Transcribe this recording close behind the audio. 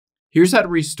Here's how to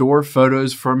restore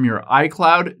photos from your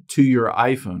iCloud to your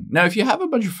iPhone. Now, if you have a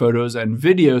bunch of photos and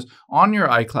videos on your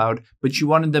iCloud, but you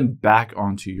wanted them back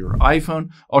onto your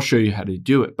iPhone, I'll show you how to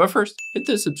do it. But first, hit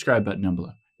the subscribe button down below.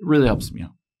 It really helps me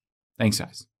out. Thanks,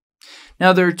 guys.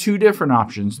 Now, there are two different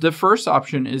options. The first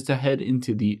option is to head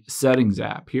into the Settings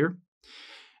app here.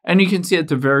 And you can see at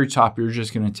the very top, you're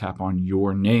just going to tap on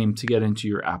your name to get into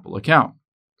your Apple account.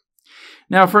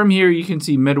 Now from here, you can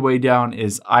see midway down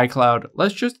is iCloud.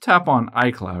 Let's just tap on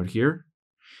iCloud here.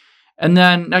 And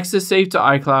then next to Save to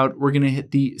iCloud, we're going to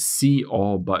hit the See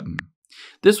All button.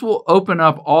 This will open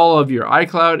up all of your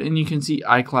iCloud and you can see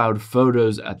iCloud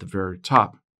photos at the very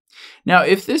top. Now,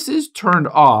 if this is turned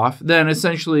off, then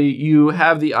essentially you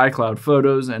have the iCloud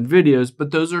photos and videos,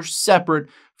 but those are separate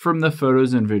from the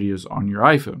photos and videos on your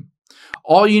iPhone.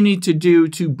 All you need to do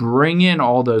to bring in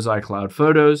all those iCloud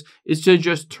photos is to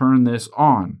just turn this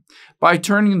on. By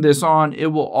turning this on, it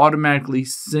will automatically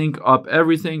sync up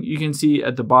everything. You can see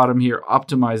at the bottom here,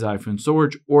 optimize iPhone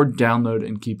storage or download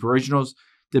and keep originals.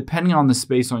 Depending on the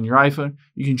space on your iPhone,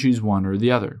 you can choose one or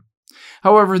the other.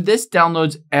 However, this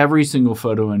downloads every single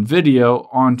photo and video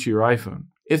onto your iPhone.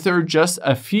 If there are just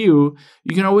a few,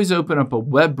 you can always open up a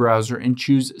web browser and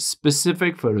choose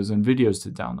specific photos and videos to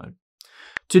download.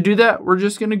 To do that, we're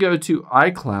just going to go to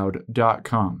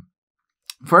iCloud.com.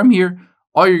 From here,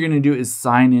 all you're going to do is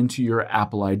sign into your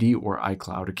Apple ID or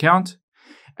iCloud account,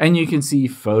 and you can see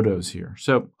photos here.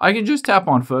 So I can just tap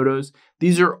on photos.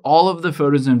 These are all of the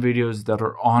photos and videos that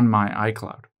are on my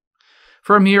iCloud.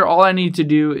 From here, all I need to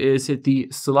do is hit the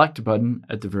select button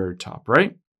at the very top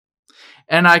right,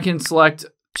 and I can select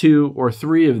 2 or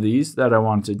 3 of these that I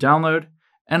want to download,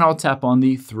 and I'll tap on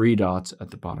the 3 dots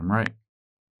at the bottom right.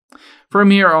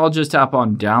 From here, I'll just tap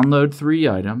on download 3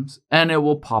 items and it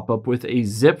will pop up with a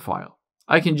zip file.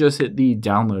 I can just hit the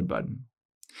download button.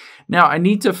 Now I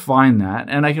need to find that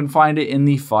and I can find it in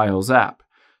the Files app.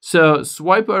 So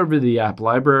swipe over the app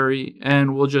library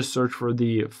and we'll just search for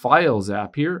the Files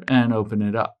app here and open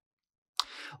it up.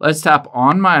 Let's tap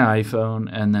on my iPhone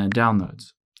and then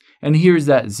Downloads. And here's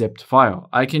that zipped file.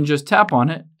 I can just tap on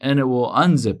it and it will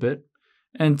unzip it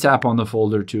and tap on the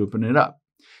folder to open it up.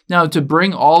 Now, to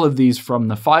bring all of these from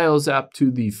the Files app to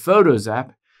the Photos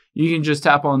app, you can just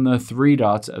tap on the 3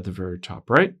 dots at the very top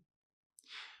right.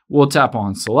 We'll tap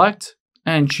on Select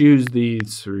and choose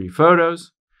these 3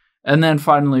 photos. And then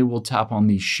finally, we'll tap on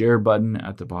the Share button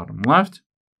at the bottom left.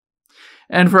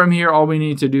 And from here, all we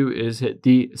need to do is hit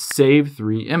the Save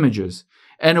 3 Images.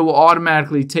 And it will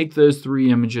automatically take those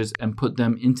 3 images and put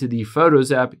them into the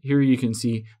Photos app. Here you can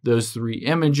see those 3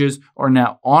 images are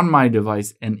now on my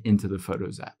device and into the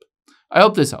Photos app. I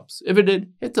hope this helps. If it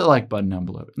did, hit the like button down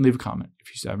below and leave a comment if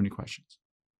you still have any questions.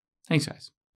 Thanks, guys.